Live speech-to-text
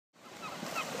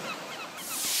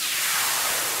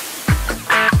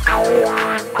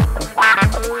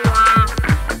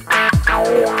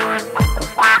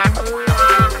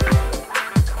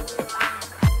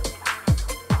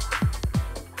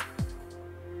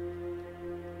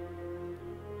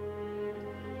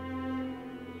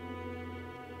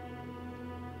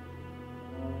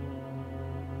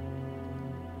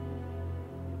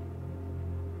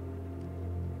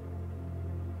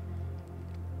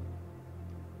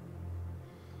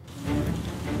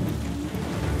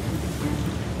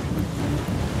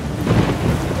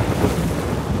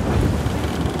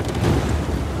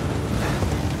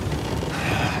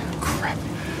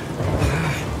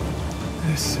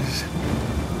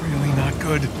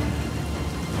good.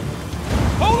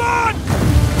 Hold on!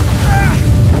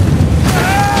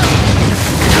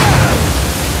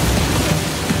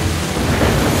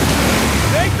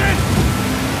 Nathan!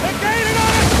 They're gaining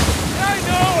on us! I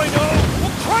know!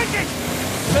 We'll crank it!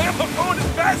 Sam, I'm going as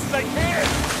fast as I can!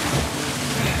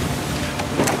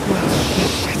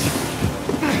 Shit!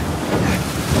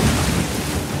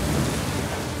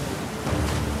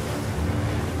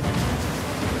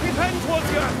 Keep heading towards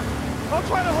the island. I'll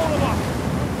try to hold him off.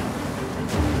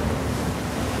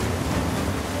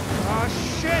 Oh,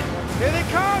 shit! Here they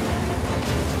come!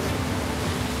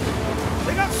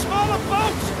 They got smaller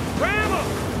boats! Ram them!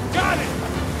 Got it!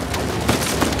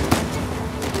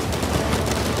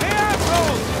 Hey,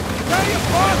 assholes! Tell your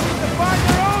bosses to find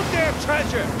their own damn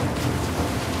treasure!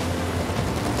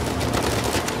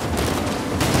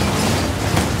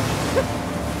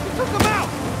 You took them out!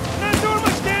 Not doing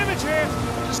much damage here!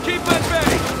 Just keep at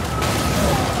bay!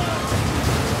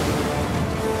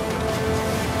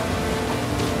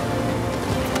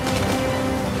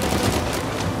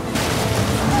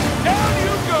 Down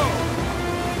you go!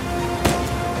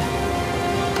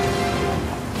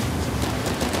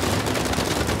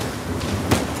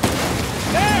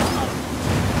 There!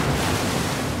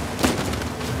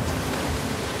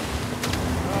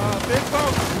 Big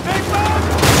boat! Big boat!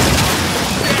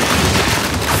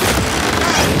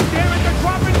 Damn it, they're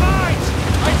dropping mines!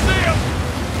 I see them!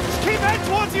 Just keep heading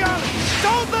towards the island!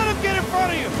 Don't let them get in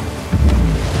front of you!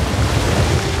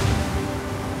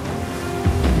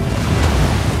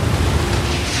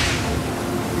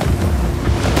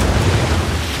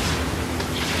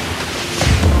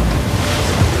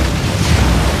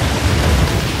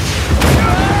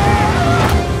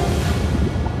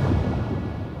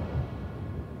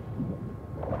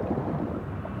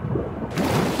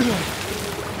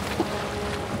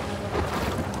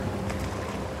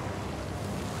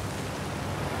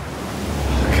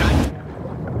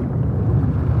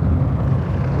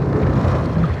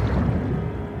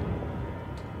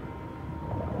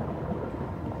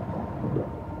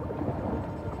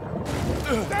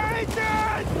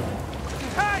 Nathan!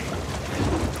 Hey!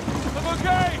 I'm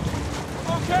okay!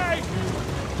 Okay!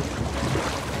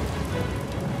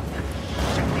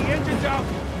 Shit, the engine's out!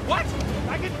 What?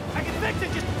 I can fix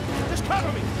it! Just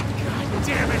cover me! God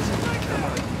damn it!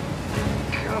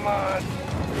 Come on!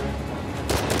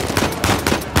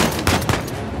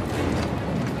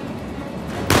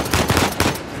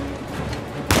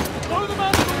 Blow them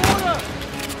out of the water!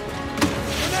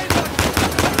 Grenade launcher!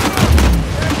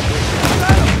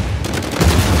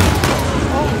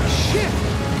 Shit!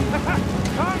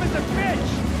 Calm as a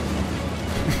fish!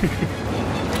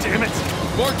 Damn it!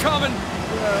 More coming!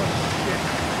 Shit.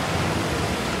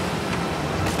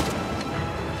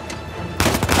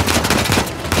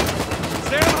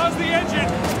 Sam, how's the engine?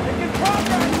 Making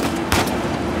progress!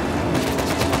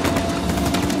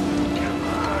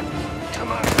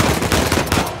 Come on!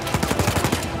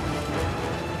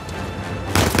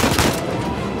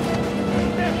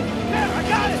 There, I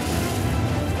got it!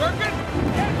 Working?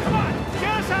 Yeah, come on!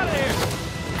 Get us out of here!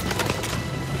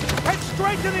 Head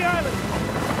straight to the island!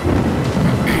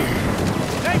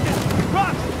 Nathan!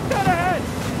 Rock! Dead ahead!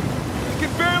 I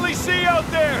can barely see out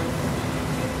there!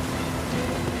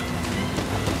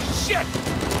 Shit!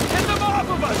 Get them off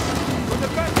of us! Do the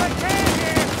best I can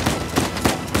here!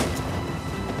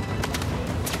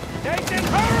 Nathan,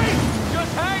 hurry!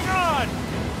 Just hang on!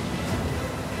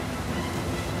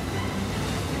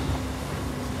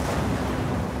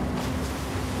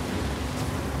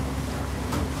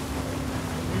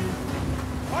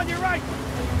 On your right!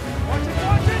 Watch it,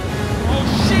 watch it! Oh,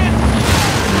 shit!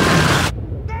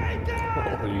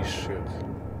 Nathan! Holy shit.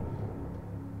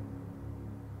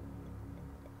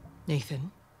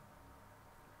 Nathan?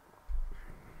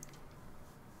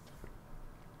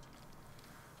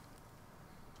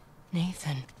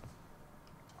 Nathan?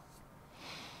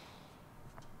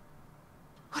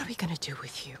 What are we gonna do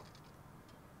with you?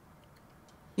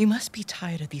 You must be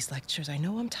tired of these lectures. I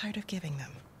know I'm tired of giving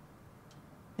them.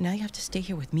 And now you have to stay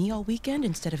here with me all weekend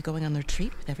instead of going on the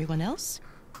retreat with everyone else?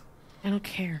 I don't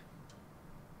care.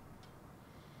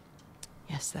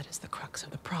 Yes, that is the crux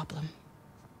of the problem.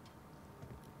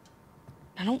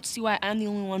 I don't see why I'm the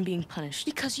only one being punished.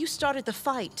 Because you started the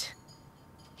fight.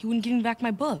 He wouldn't give me back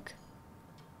my book.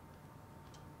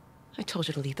 I told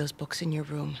you to leave those books in your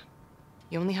room.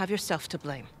 You only have yourself to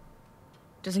blame.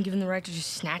 Doesn't give him the right to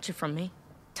just snatch it from me.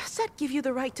 Does that give you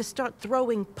the right to start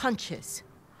throwing punches?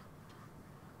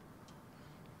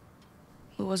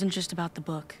 It wasn't just about the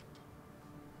book.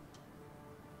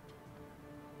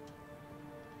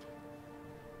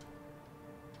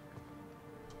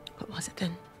 What was it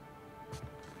then?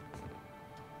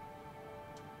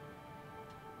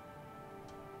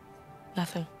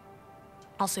 Nothing.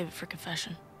 I'll save it for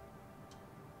confession.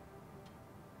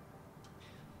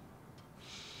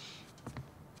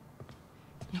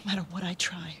 No matter what I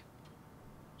try,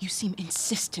 you seem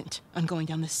insistent on going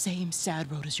down the same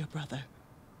sad road as your brother.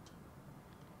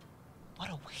 What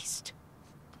a waste.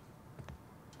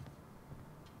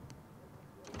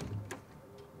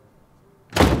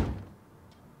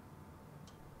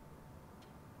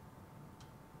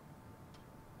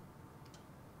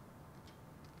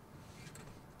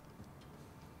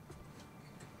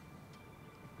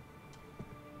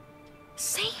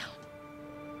 Sam!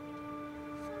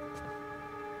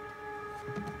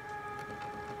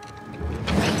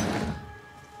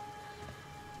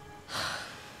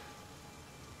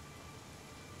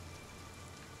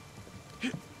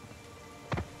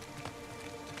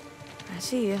 I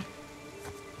see you.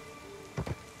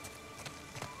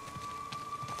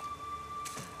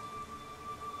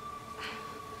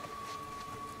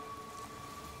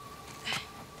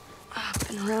 Up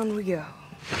and around we go.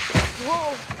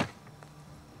 Whoa!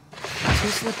 Too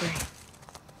slippery.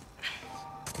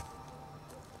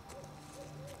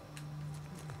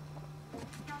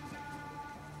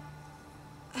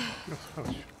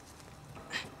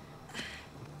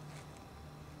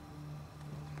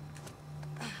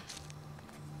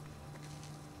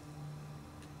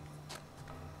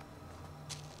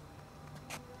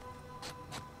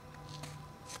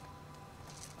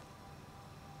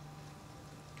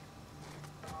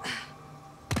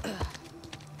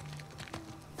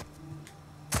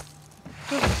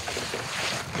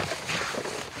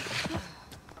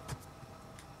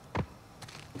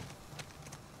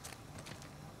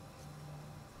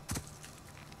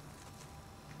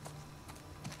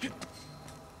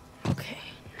 Okay,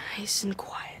 nice and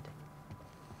quiet.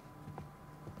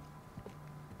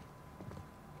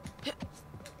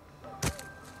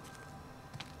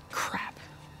 Crap,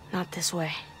 not this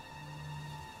way.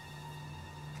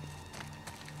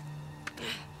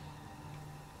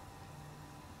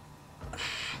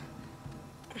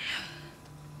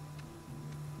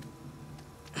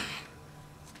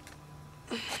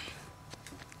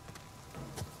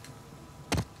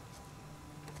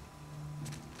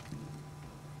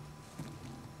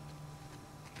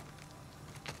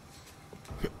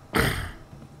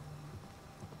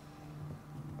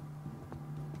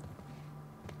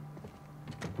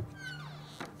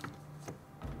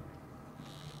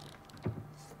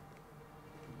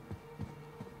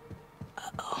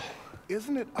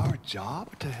 Isn't it our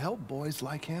job to help boys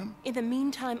like him? In the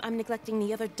meantime, I'm neglecting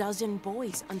the other dozen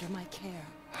boys under my care.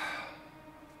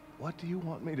 What do you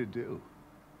want me to do?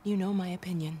 You know my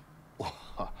opinion.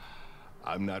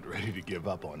 I'm not ready to give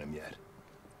up on him yet.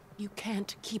 You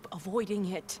can't keep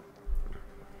avoiding it.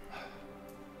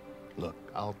 Look,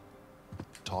 I'll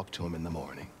talk to him in the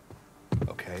morning,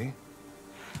 okay?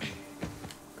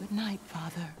 Good night,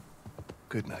 Father.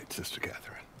 Good night, Sister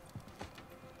Catherine.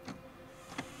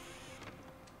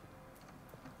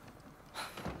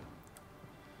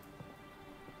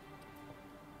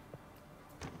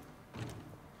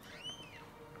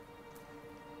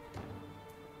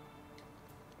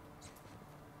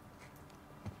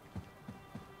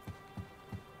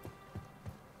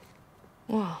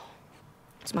 Whoa,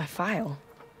 it's my file.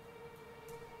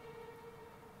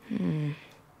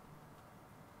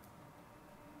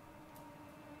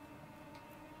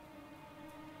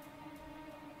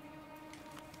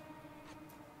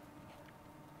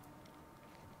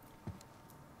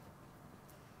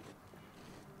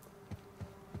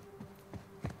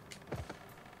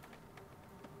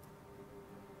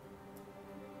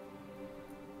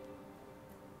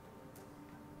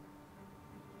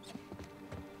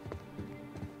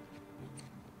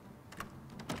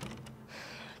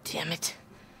 Damn it.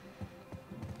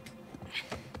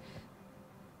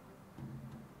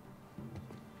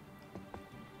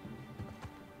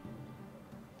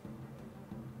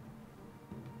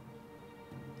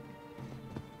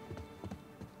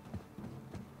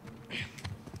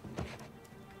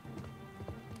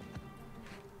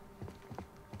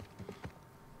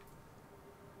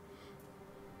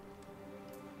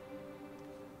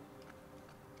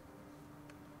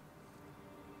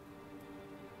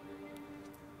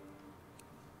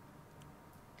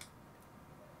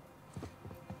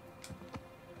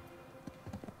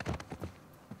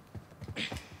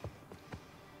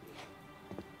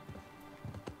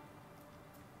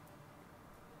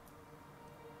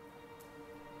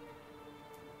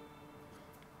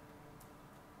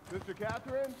 Sister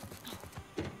Catherine?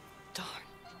 Darn.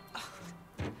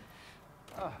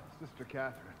 Sister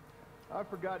Catherine. I've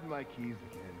forgotten my keys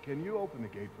again. Can you open the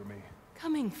gate for me?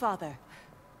 Coming, Father.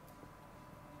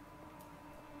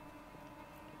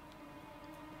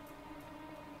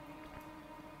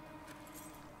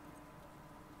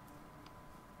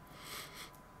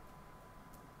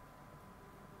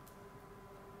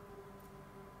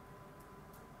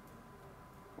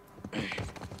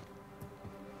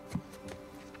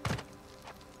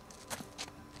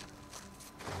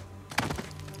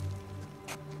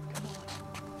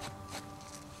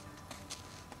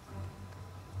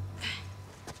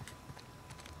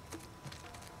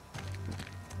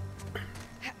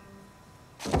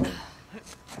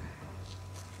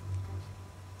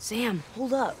 Sam,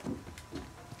 hold up.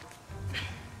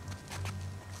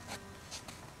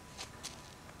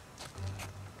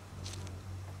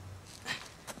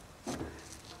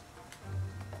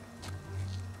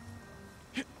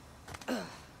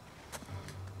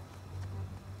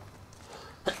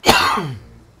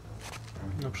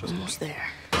 No przez Almost there.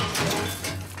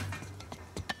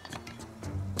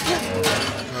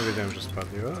 No wiedziałem, że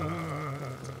spadnie.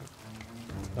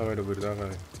 Dawaj do góry, dawaj.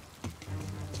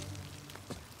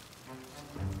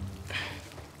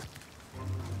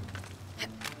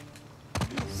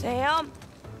 Sam?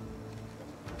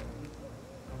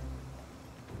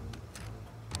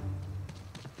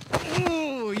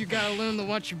 Ooh, you gotta learn to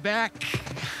watch your back.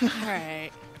 All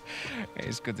right. Hey,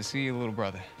 it's good to see you, little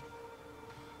brother.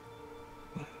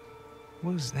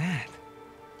 What was that?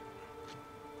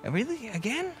 Really?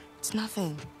 Again? It's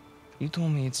nothing. You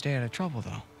told me you'd stay out of trouble,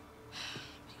 though.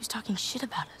 He was talking shit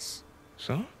about us.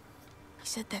 So? He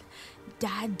said that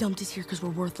Dad dumped us here because we're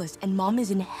worthless, and Mom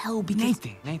is in hell because...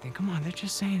 Nathan, come on. They're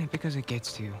just saying it because it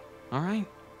gets to you, all right?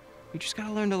 You just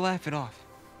gotta learn to laugh it off.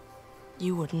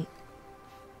 You wouldn't.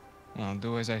 Well,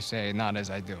 do as I say, not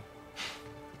as I do.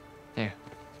 Here.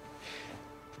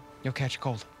 You'll catch a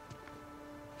cold.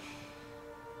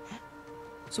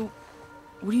 So,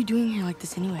 what are you doing here like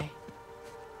this anyway?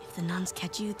 If the nuns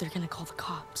catch you, they're gonna call the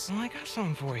cops. Well, I got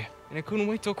something for you, and it couldn't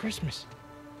wait till Christmas.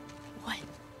 What?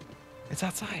 It's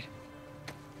outside.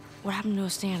 What happened to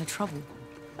us staying out of trouble?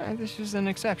 This is an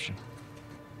exception.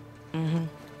 Mm-hmm.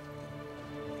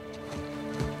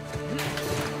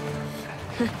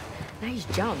 Nice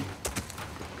jump.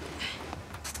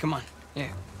 Come on.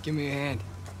 Yeah, give me a hand.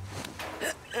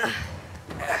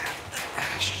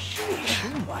 Sheesh,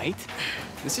 you might.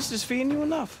 The sister's feeding you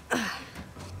enough.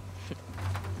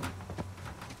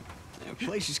 The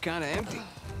place is kind of empty.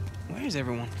 Where's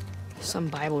everyone? Some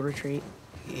Bible retreat.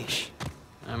 Yeesh.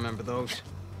 I remember those.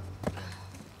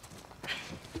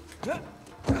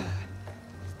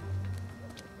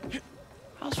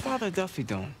 How's Father Duffy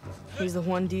doing? He's the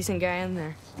one decent guy in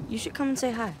there. You should come and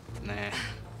say hi. Nah,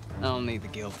 I don't need the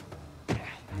guilt.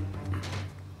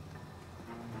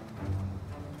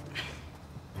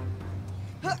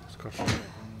 Skocz.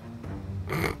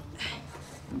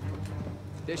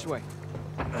 This way.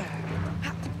 We're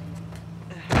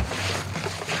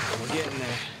getting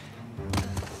there.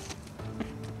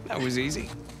 That was easy.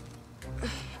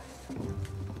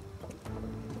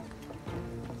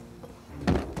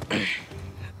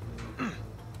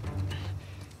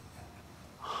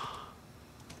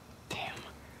 Damn.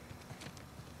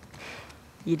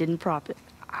 You didn't prop it.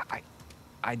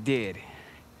 I did.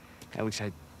 At least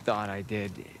I thought I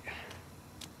did.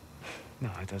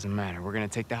 No, it doesn't matter. We're gonna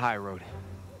take the high road.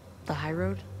 The high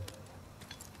road?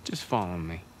 Just follow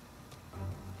me.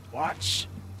 Watch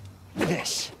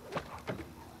this.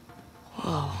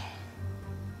 Whoa.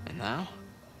 And now,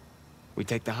 we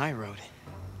take the high road.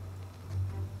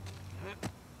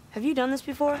 Have you done this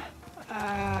before?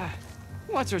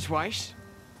 Once or twice.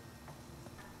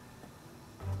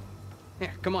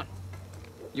 Here, come on.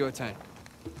 Your turn.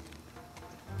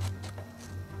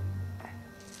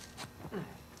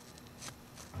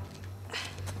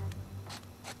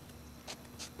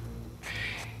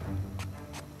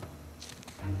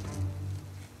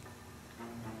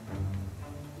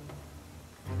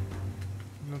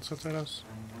 No co teraz?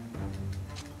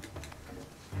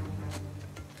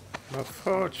 No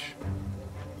wchodź.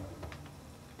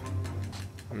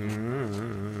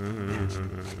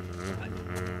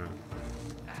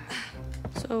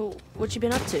 So, what you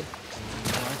been up to?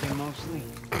 Working mostly.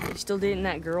 You still dating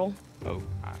that girl? Oh,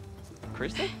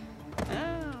 Krista?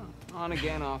 On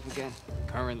again, off again.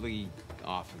 Currently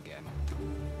off again.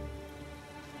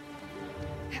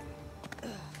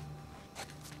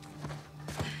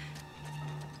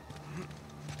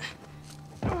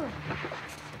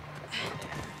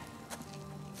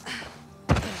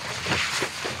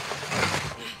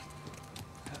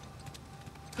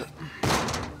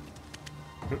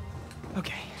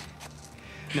 Okay.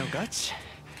 No guts.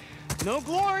 No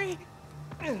glory.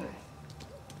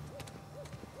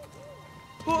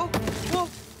 Whoa, whoa.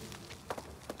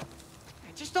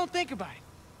 Just don't think about it.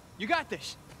 You got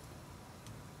this.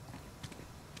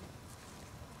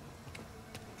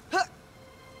 I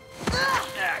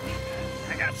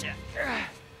gotcha.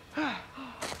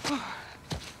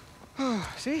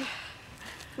 See?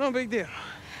 No big deal.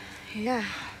 Yeah.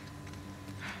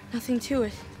 Nothing to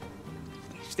it.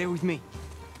 Stay with me.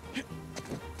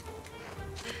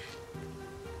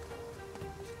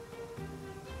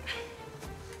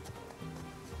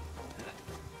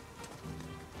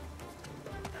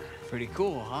 Pretty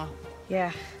cool, huh?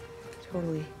 Yeah,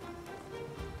 totally.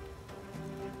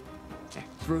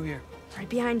 Through here. Right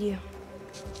behind you.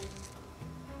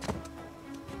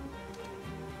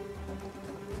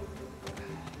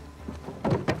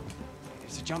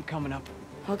 There's a jump coming up.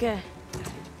 Okay.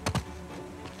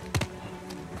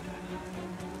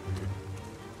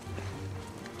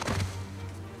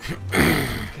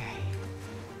 Okay.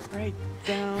 Right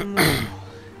down the middle.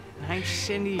 Nice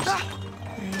and easy.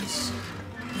 Nice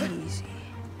and easy.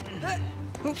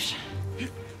 Oops.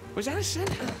 Was that a sin?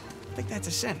 I think that's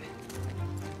a sin.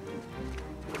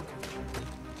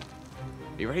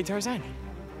 You ready, Tarzan?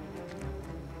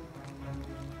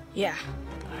 Yeah.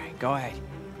 All right, go ahead.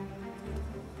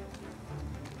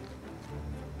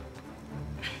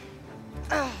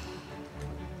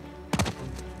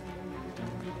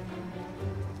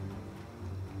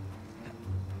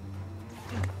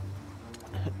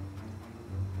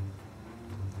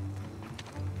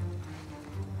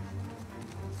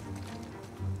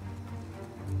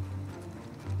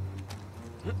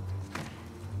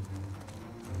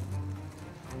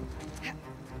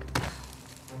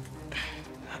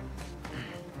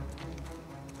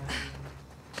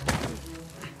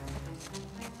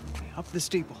 Up the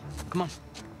steeple. Come on.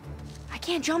 I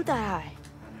can't jump that high.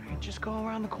 All right, just go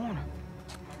around the corner.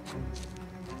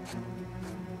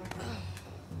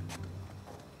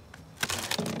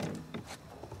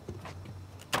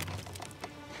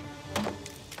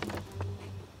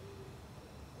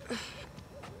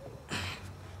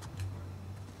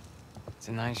 It's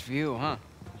a nice view, huh?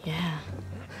 Yeah.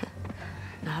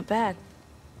 Not bad.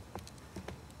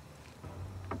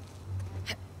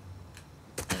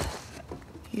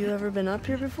 You ever been up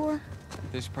here before?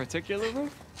 This particular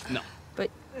roof? No. But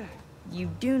you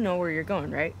do know where you're going,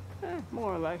 right?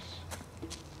 More or less.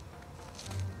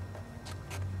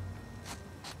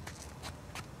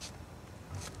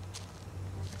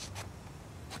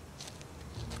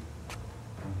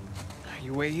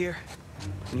 You wait here,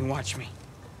 and you watch me.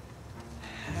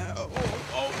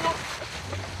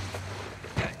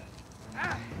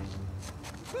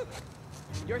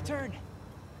 Your turn.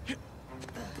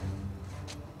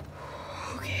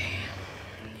 Okay.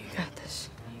 You got this.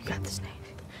 You got this, Nate.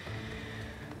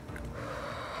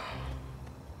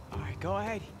 All right, go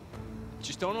ahead.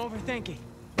 Just don't overthink it.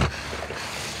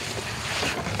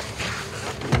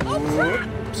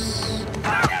 Whoops.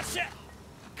 Ah, that's it.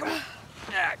 Come on.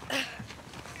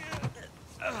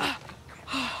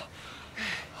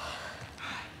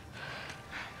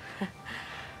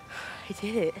 I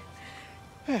did it.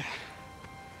 Of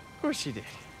course you did.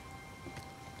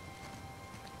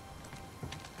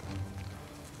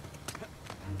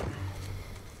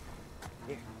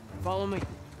 Here, follow me.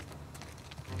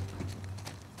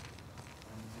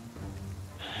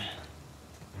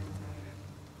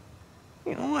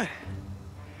 You know what?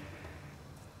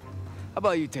 How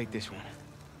about you take this one?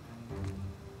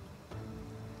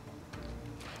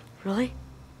 Really?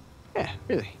 Yeah,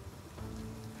 really.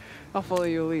 I'll follow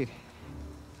your lead.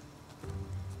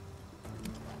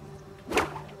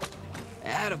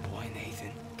 Attaboy,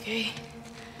 Nathan. Okay.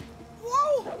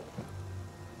 Whoa!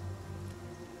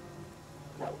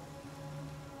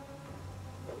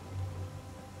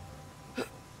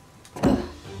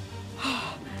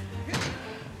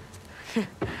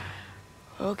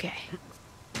 Okay.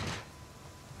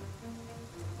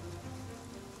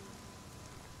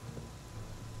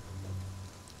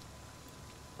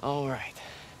 All right.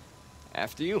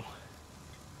 After you.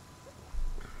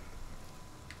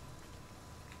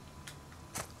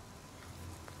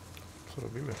 Co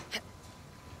robimy?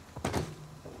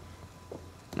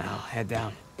 Now, head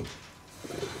down.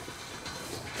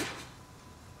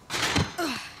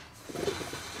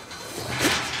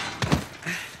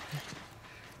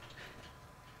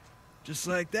 Just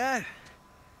like that,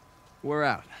 we're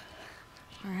out.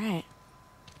 All right.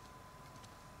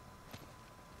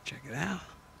 Check it out.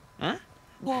 Huh?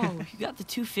 Whoa, you got the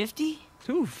 250?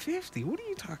 250? What are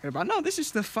you talking about? No, this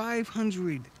is the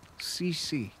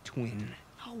 500cc twin.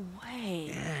 No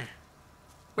way. Yeah.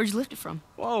 Where'd you lift it from?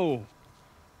 Whoa.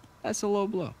 That's a low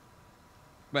blow.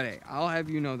 But hey, I'll have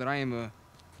you know that I am a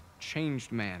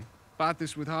changed man. Bought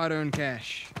this with hard-earned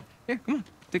cash. Here, come on,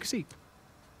 take a seat.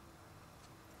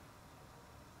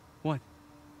 What?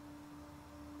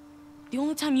 The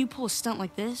only time you pull a stunt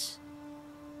like this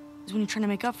is when you're trying to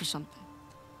make up for something.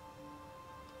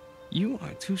 You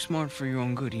are too smart for your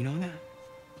own good, you know that?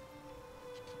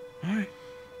 All right.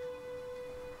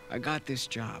 I got this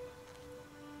job.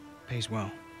 Pays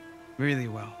well. Really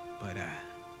well. But, I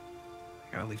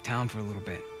gotta leave town for a little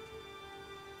bit.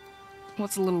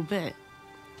 What's a little bit?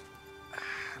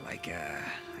 Like, a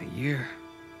year.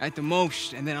 At the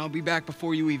most, and then I'll be back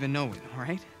before you even know it, all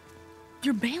right?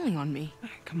 You're bailing on me.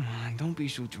 Come on, don't be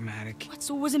so dramatic. What,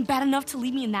 so it wasn't bad enough to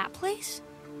leave me in that place?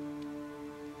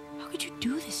 How could you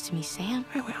do this to me, Sam?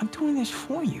 Wait, I'm doing this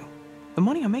for you. The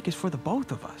money I make is for the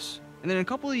both of us. And then in a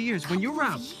couple of years, when you're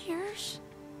out... Years?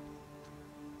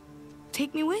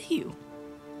 Take me with you.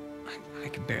 I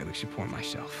can barely support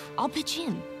myself. I'll pitch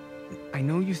in. I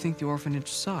know you think the orphanage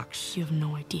sucks. You have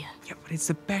no idea. Yeah, but it's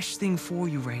the best thing for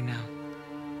you right now.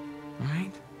 All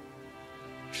right?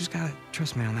 Just gotta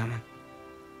trust me on that one.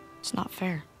 It's not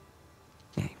fair.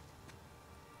 Hey,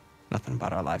 nothing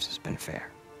about our lives has been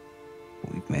fair.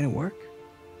 But we've made it work,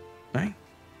 right?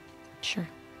 Sure.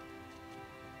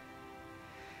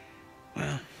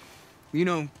 Well, you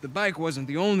know, the bike wasn't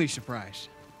the only surprise.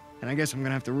 And I guess I'm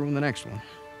gonna have to ruin the next one.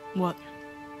 What?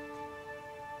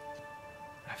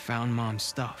 I found Mom's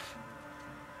stuff.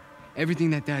 Everything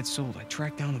that Dad sold, I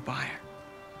tracked down the buyer.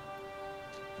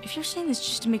 If you're saying this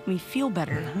just to make me feel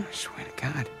better... No, I swear to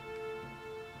God.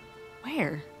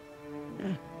 Where?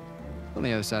 Yeah. On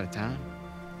the other side of town.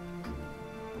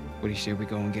 What do you say we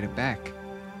go and get it back?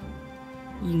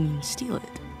 You mean steal it?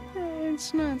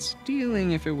 It's not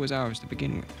stealing if it was ours to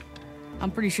begin with.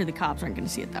 I'm pretty sure the cops aren't gonna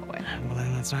see it that way. Well,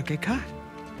 then let's not get caught.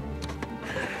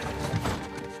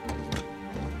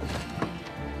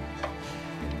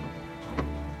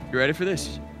 You ready for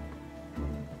this?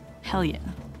 Hell yeah.